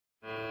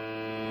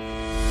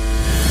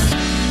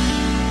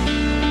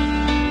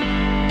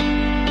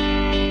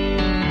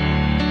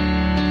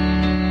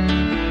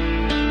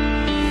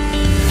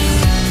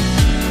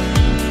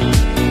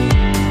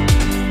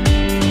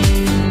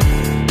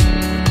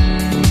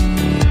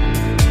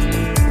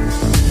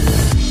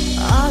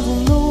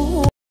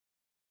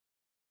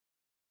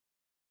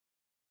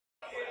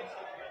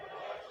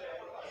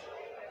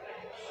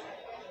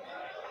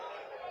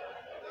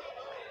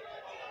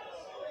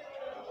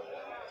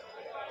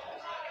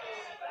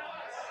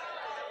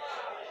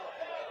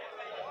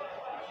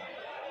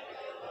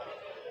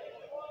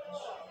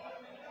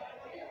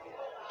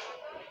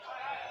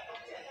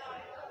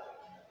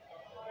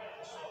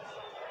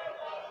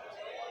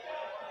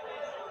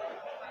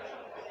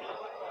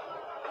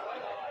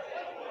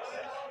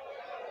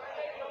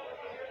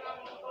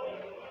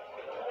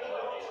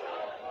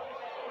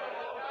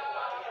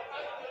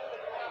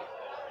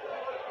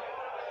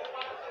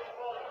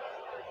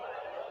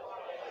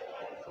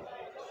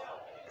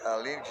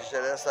Carlinhos de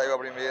Quixere saiu a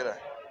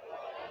primeira.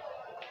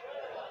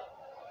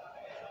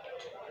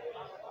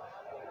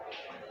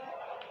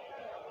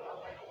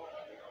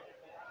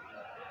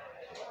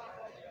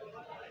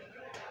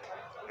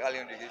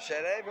 Carlinhos de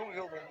Quixere, vamos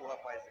ver o nome do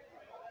rapaz aqui.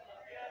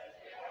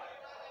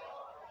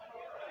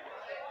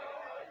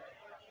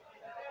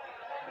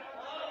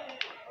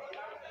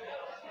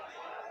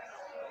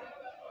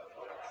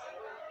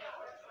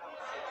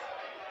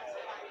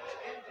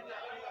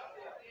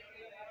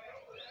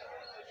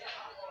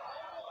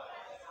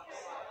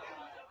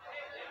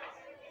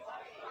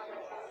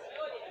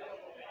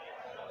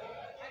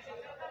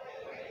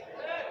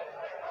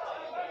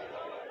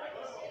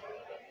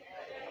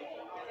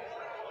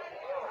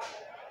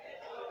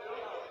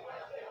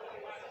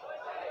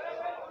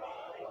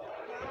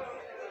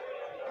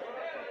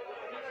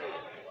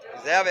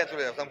 Zé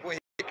Aventuras, estamos com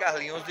o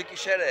Carlinhos de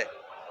Quixere.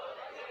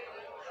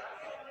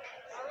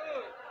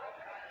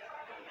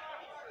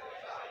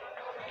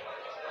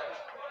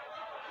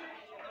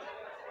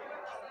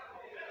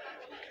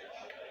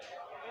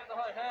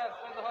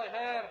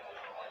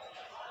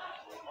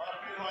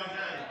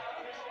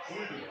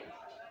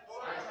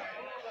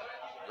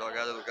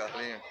 Jogada do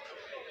Carlinhos.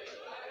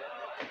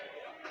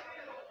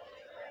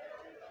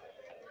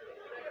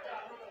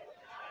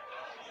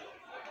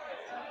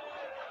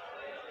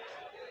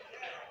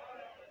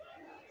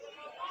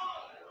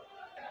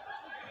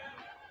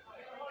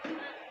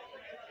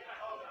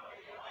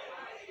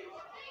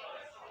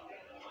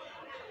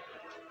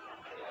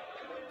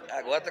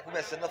 Agora tá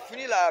começando a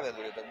funilar,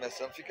 velho. Tá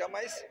começando a ficar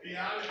mais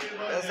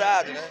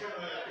pesado, né?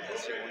 É a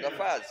segunda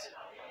fase.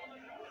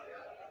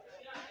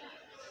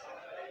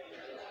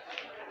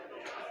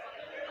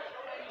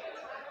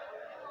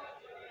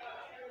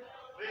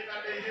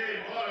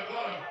 Bora,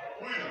 bora.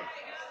 Cuida.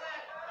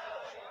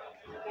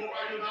 Vou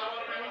ajudar,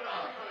 bora me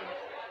ajudar.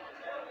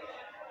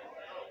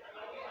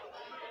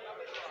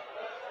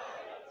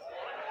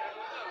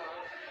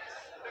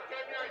 Você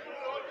quer me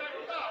ajudar ou me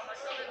ajudar?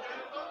 Mas tá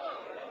vendendo não.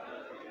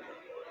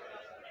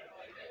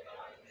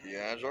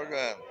 Rian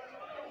jogando.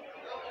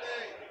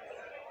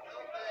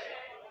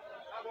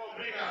 Tá bom,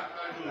 obrigado,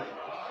 tá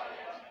ajuda.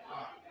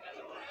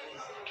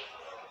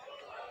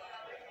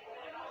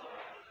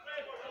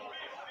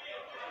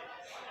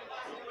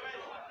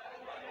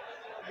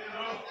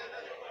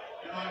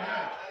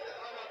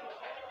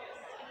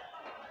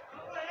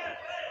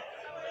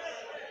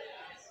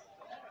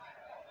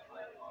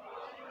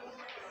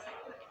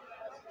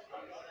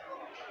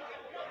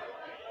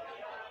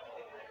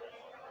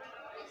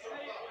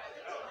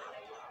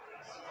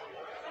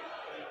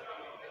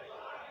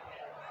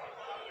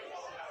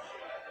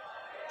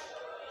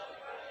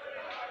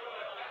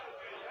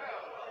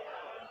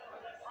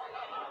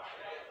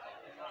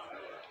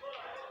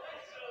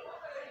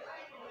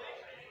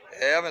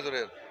 É,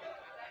 aventureiro.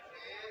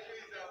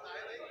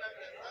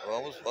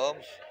 Vamos,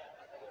 vamos.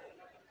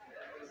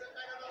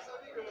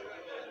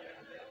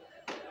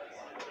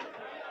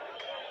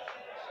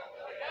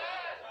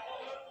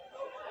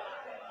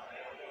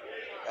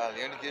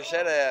 Carlinhos de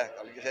Quixere.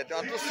 Carlinhos de Quixere tem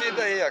uma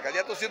torcida aí, ó. Cadê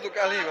a torcida do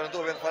Carlinhos? Eu não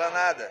tô vendo falar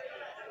nada.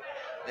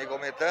 Nem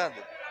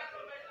comentando.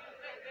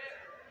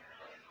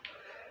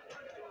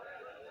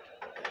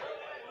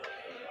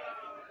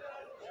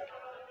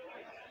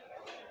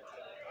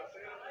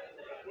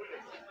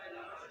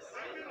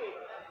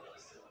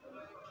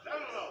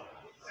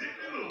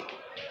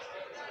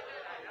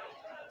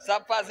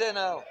 Sabe fazer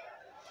não.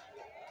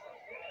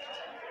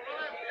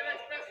 Ele é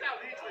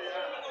especialista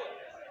já.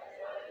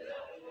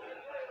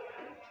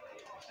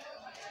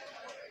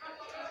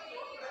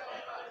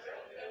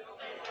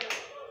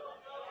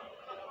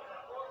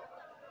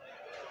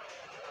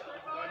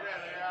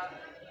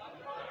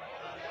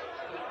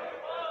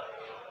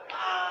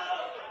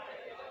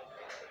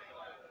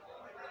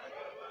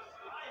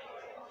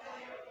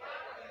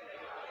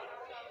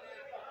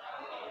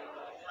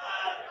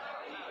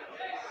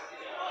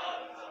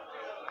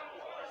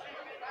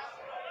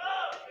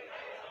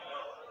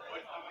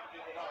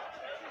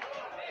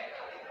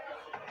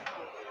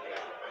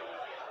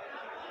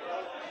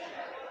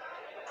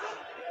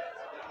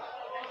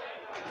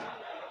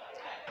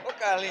 Ô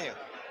Carlinhos.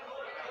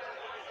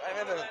 Vai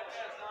vendo.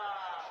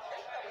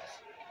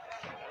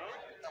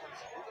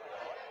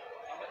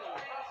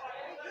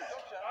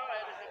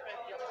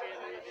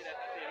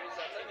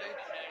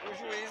 O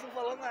juiz não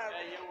falou nada.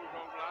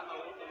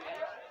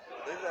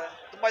 Pois é.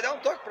 Tu vai dar um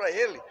toque pra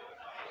ele.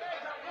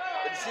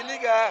 Ele se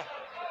ligar.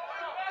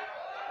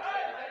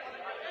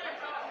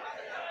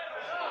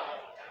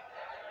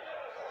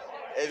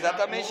 É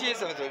exatamente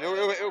isso,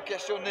 eu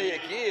questionei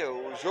aqui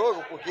o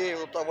jogo porque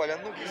eu estava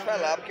olhando, não quis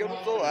falar, porque eu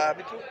não sou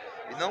árbitro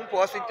e não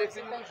posso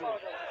interferir no jogo.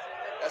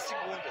 É a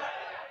segunda.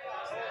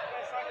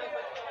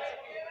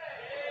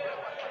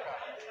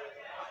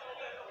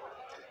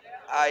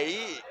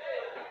 Aí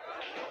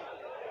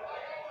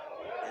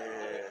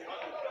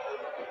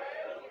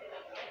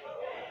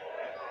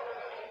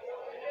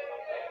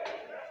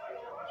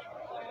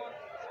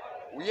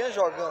o Ian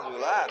jogando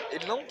lá,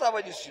 ele não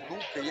estava de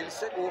sinuca e ele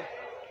cegou.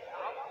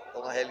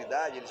 Então, na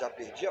realidade, ele já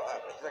perdia, a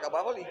partida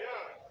acabava ali.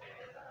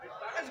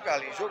 Mas o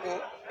Carlinhos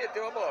jogou,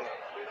 meteu a bola.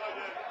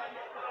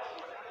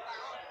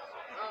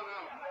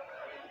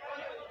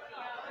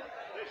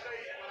 Deixa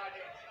aí,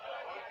 paradinho.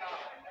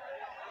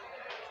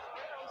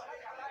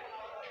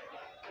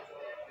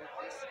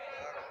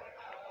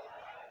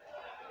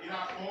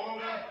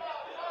 Iraconga.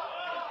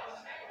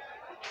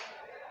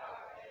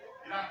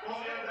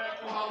 Iraconga e André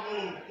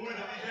Curraldo.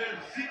 Cuida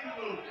ligeiro, 5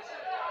 minutos.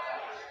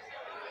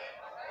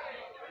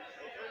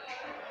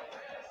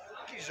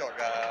 Que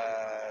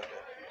jogada.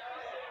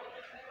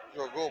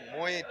 Jogou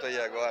muito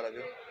aí agora,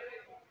 viu?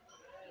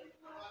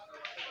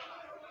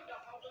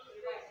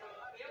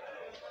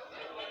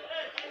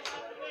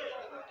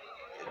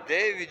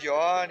 David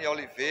Oni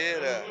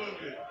Oliveira.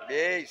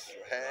 Eixo,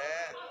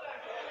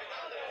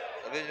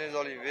 David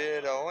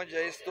Oliveira. Onde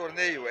é esse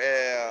torneio?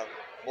 É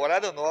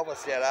Morada Nova,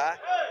 Ceará.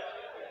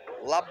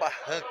 La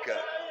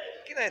Barranca.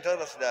 Aqui na entrada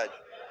da cidade.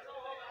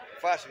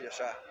 Fácil de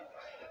achar.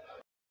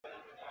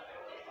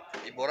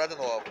 E Morada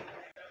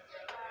Nova.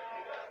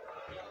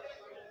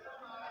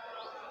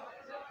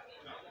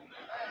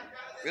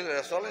 Pedro,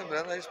 é só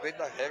lembrando a respeito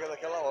da regra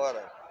daquela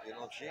hora. Que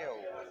não tinha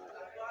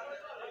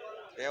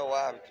quem é o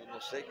árbitro, não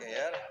sei quem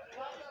era.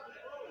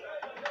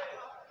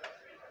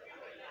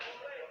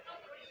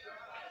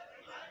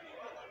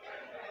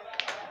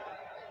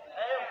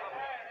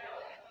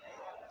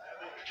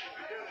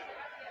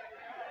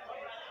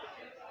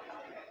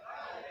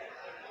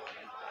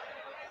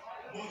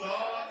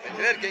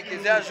 Quem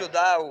quiser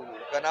ajudar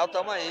o canal,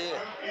 estamos aí.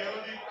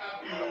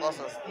 As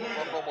nossas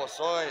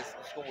promoções,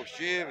 os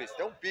combustíveis,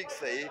 tem um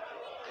Pix aí,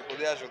 para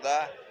poder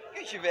ajudar.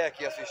 Quem estiver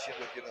aqui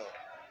assistindo aqui no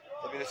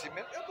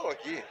estabelecimento, eu estou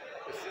aqui,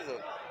 precisa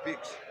do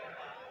Pix.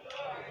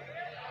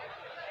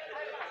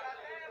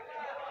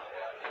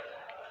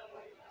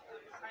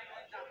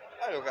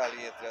 Olha o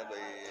Galinha entrando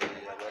aí,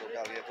 agora o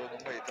Galinha todo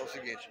mundo aí. Então é o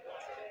seguinte,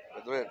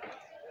 Pedro,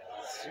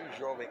 se o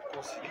jovem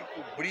conseguir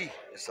cobrir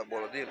essa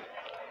bola dele,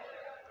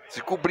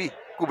 se cobrir,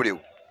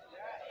 cobriu.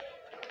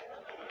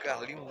 O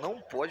Carlinho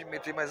não pode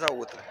meter mais a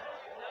outra.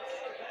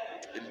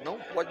 Ele não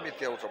pode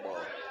meter a outra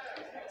bola.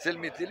 Se ele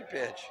meter, ele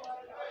perde.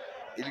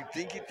 Ele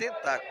tem que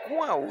tentar,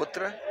 com a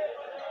outra,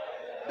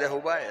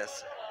 derrubar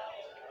essa.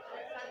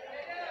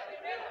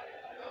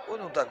 Ou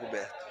não está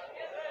coberto?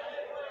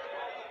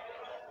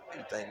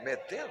 Ele está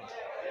metendo?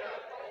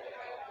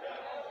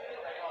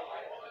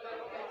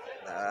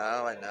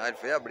 Não, ele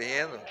foi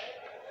abrindo.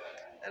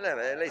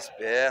 Ele é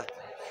esperto.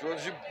 Show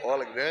de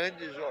bola,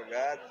 grandes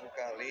jogadas do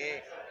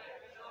Carlinhos.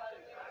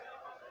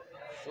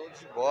 Show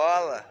de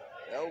bola.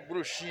 É o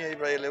bruxinho aí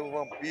pra ele, é o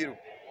vampiro.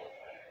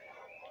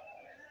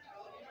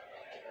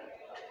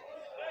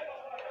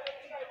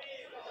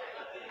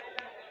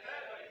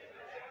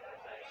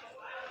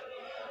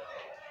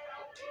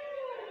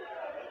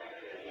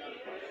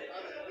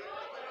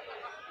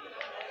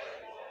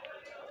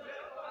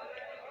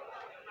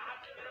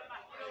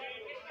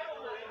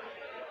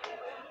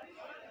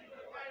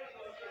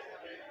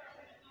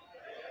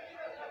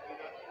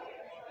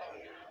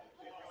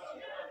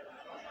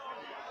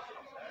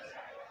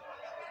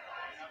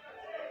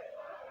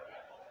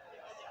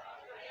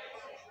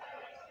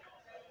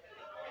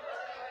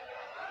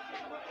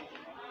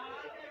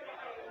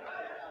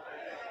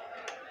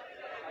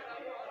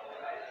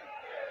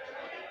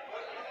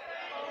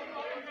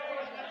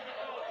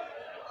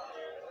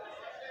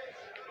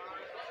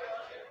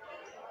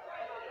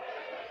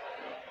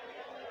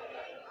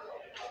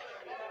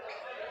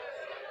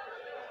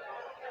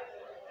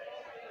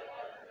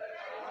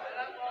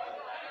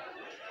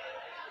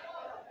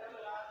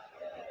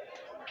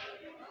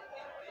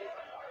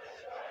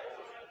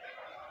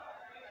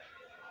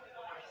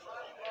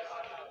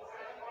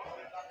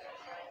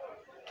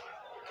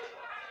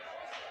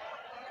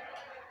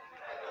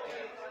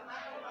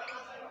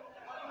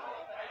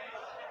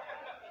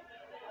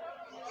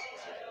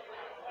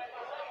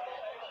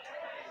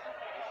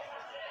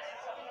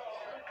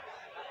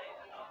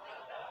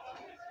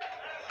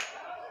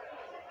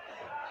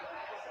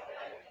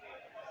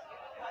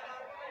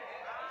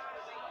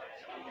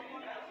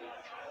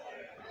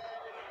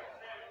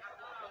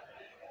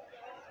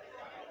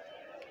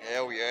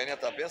 O Yânia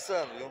tá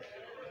pensando, viu?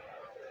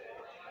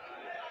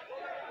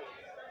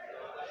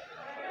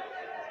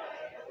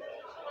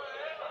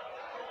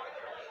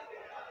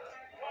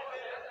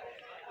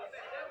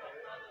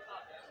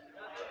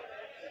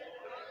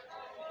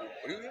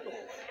 Cobriu de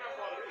novo.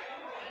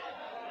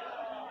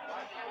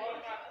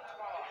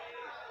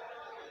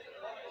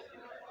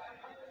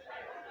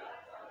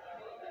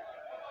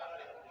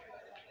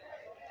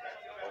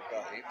 O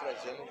Carlinhos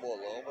trazendo um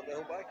bolão para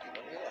derrubar aqui,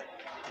 vamos ver lá.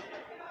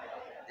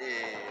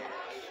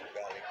 Isso,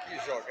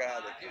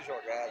 Carlinhos, que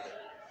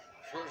jogada.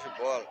 Show de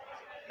bola.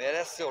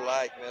 Merece seu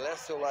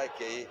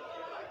like aí.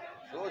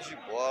 Show de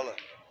bola.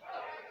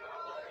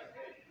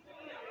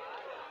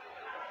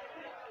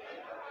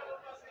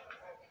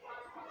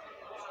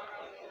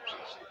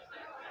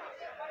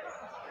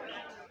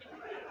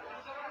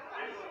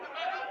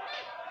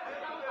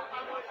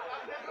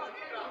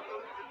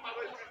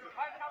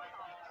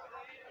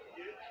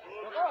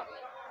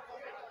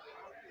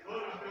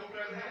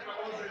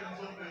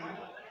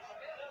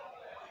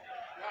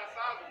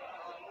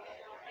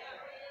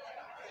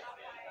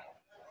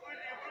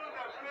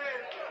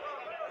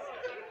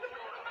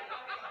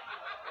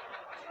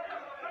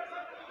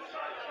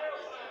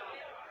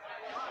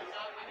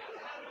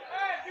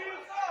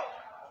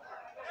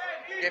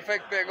 Quem foi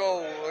que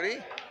pegou o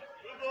Ori?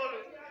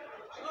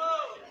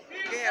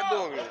 Quem é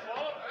Douglas?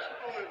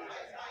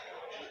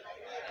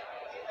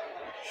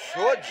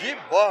 Show de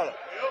bola!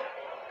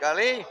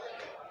 Carlinhos,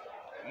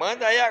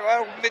 manda aí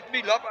agora um momento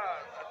melhor pra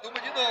turma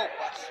de novo.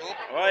 Passou.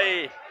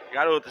 Oi,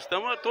 garotos,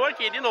 tô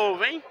aqui de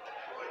novo, hein?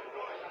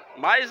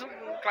 Mais um,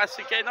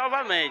 classifiquei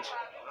novamente.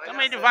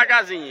 Também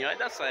devagarzinho, vai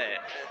dar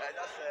certo. Vai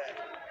dar certo.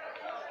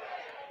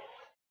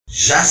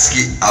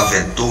 Jasque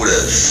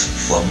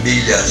Aventuras,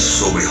 família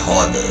sobre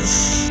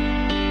rodas.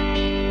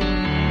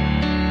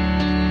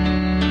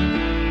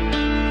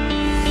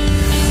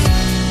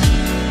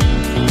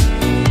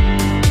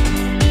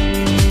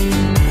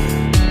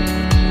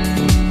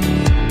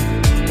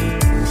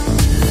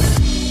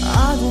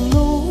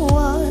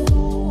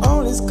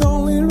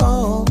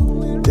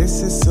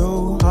 This is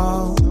so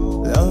hard,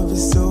 love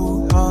is so